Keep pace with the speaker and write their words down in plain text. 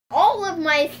of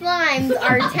my slimes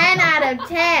are 10 out of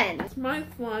 10. It's my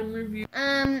slime review.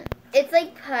 It's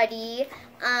like putty.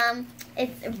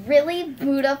 It's really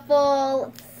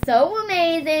beautiful, so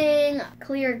amazing.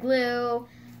 Clear glue,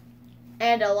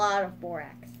 and a lot of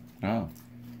borax. Oh,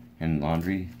 and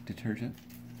laundry detergent?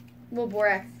 Well,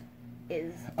 borax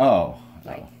is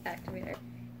activator.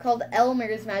 Called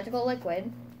Elmer's Magical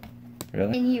Liquid.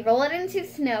 Really? And you roll it into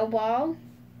snowball,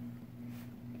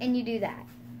 and you do that.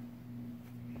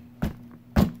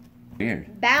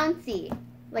 Weird. Bouncy.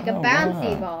 Like a Oh,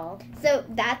 bouncy wow. ball. So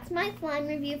that's my slime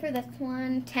review for this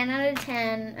one. 10 out of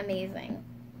 10. Amazing.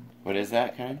 What is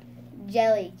that kind?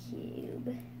 Jelly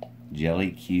cube.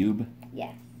 Jelly cube?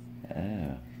 Yes,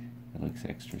 Oh, it looks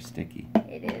extra sticky.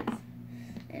 it is.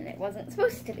 And it wasn't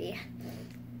supposed to be.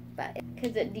 But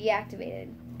because it deactivated.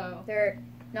 Oh. They're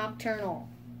nocturnal.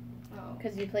 Oh.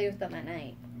 Because you play with them at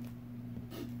night.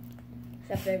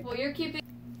 Except they're Well, you're keeping.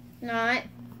 not.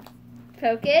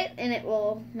 Poke it and it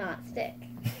will not stick.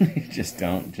 Just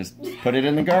put it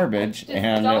in the garbage Just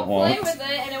and don't it won't. play with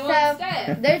it and it So won't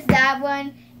stay. there's that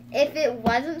one. If it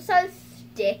wasn't so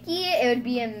sticky, it would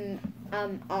be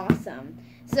awesome.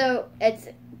 So it's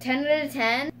 10 out of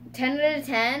 10, 10 out of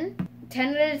 10,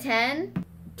 10 out of 10.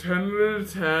 10 out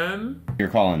of 10? You're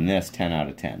calling this 10 out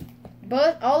of 10.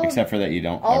 All Except for that you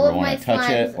don't all ever of my want to touch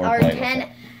it slimes or are play 10. with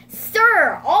it.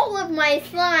 Sir, all of my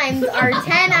slimes are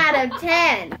 10 out of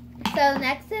 10. So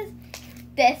next is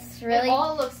this really It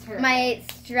all looks terrible. my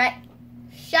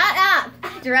shut up,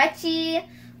 stretchy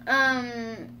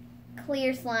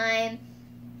clear slime.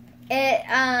 It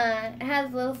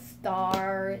has little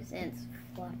stars and it's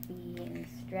fluffy and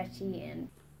stretchy and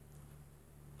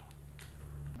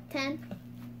 10.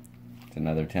 It's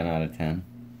another 10 out of 10.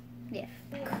 Yeah.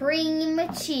 Cream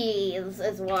cheese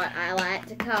is what I like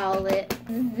to call it.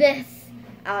 This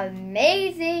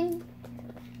amazing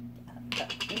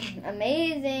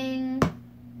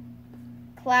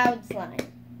cloud slime.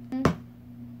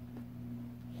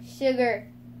 Sugar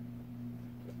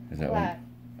Is that cloud.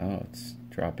 what? Oh, it's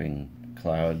dropping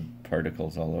cloud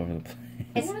particles all over the place.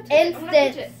 It's I wanna touch it. I wanna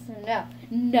touch instant.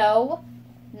 No,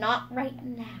 not right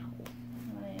now.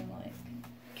 I am like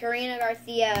Karina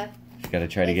Garcia. You gotta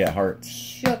try to get hearts.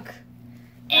 Shook.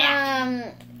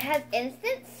 Has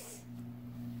instance?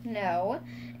 No.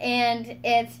 And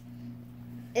it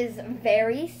is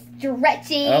very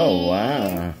stretchy. Oh,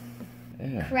 wow.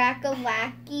 Yeah.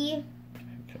 Crackalacky.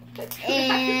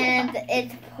 And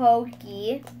it's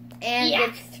pokey. And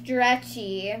it's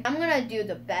stretchy. I'm gonna do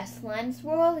the best slime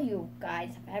swirl you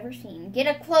guys have ever seen. Get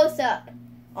a close up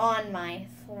on my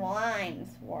slime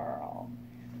swirl.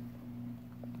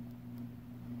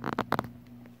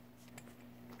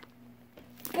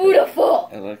 Beautiful.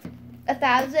 It looks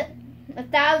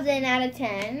 1,000 out of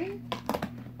 10.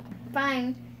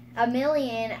 Fine. A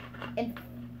million.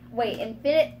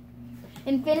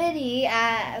 Infinity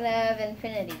out of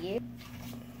infinity.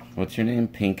 What's your name?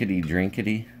 Pinkity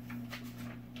drinkity?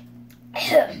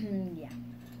 Yeah.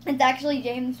 It's actually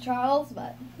James Charles,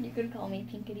 but you could call me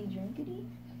Pinkity Drinkity.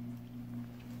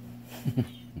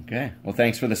 Okay. Well,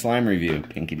 thanks for the slime review,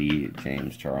 Pinkity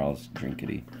James Charles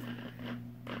Drinkity.